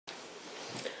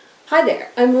Hi there,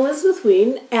 I'm Elizabeth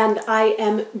Wein, and I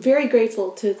am very grateful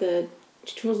to the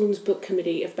Children's Book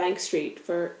Committee of Bank Street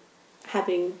for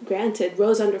having granted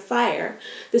Rose Under Fire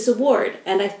this award.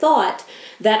 And I thought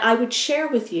that I would share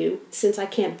with you, since I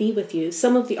can't be with you,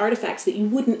 some of the artifacts that you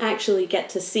wouldn't actually get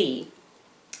to see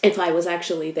if I was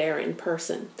actually there in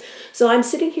person. So I'm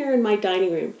sitting here in my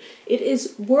dining room. It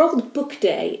is World Book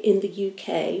Day in the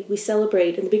UK. We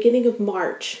celebrate in the beginning of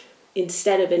March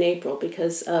instead of in April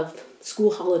because of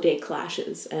school holiday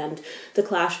clashes and the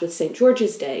clash with St.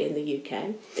 George's Day in the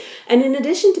UK. And in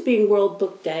addition to being World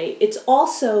Book Day, it's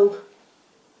also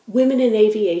Women in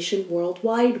Aviation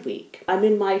Worldwide Week. I'm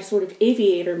in my sort of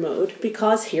aviator mode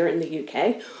because here in the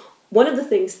UK, one of the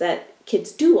things that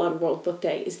kids do on World Book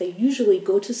Day is they usually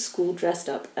go to school dressed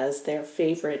up as their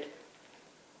favorite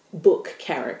book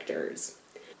characters.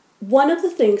 One of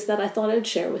the things that I thought I'd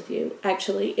share with you,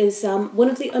 actually, is one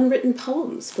of the unwritten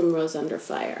poems from Rose Under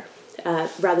Fire,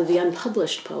 rather the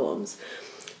unpublished poems.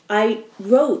 I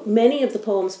wrote many of the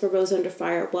poems for Rose Under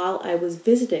Fire while I was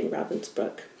visiting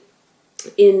Ravensbrück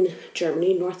in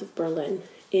Germany, north of Berlin,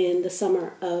 in the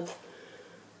summer of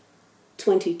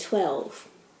 2012.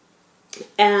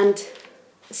 And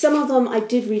some of them I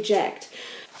did reject.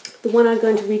 The one I'm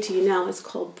going to read to you now is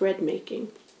called Bread Making.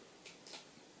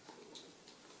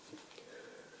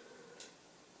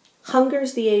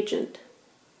 Hunger's the agent.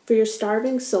 For your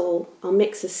starving soul, I'll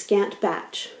mix a scant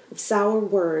batch of sour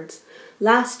words,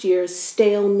 last year's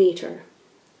stale meter.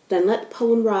 Then let the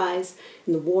poem rise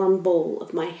in the warm bowl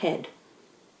of my head.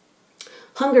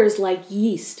 Hunger's like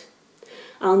yeast.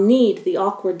 I'll knead the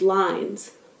awkward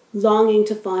lines, longing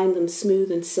to find them smooth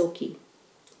and silky.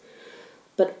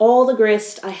 But all the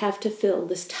grist I have to fill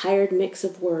this tired mix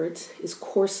of words is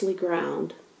coarsely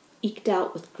ground, eked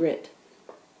out with grit.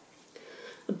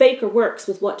 A baker works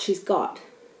with what she's got.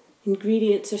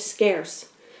 Ingredients are scarce,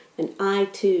 and I,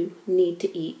 too, need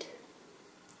to eat.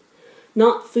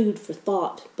 Not food for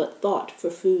thought, but thought for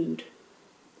food.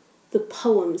 The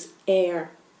poem's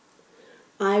air.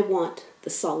 I want the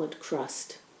solid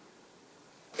crust.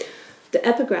 The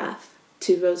epigraph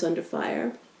to Rose Under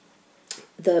Fire,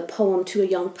 the poem To a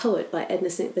Young Poet by Edna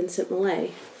St. Vincent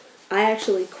Millay, I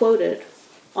actually quoted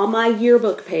on my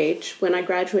yearbook page when I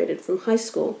graduated from high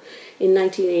school in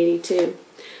 1982.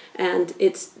 And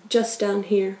it's just down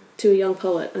here, To a Young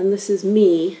Poet. And this is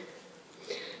me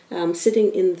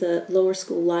sitting in the lower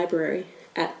school library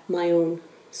at my own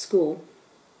school.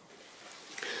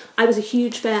 I was a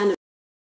huge fan of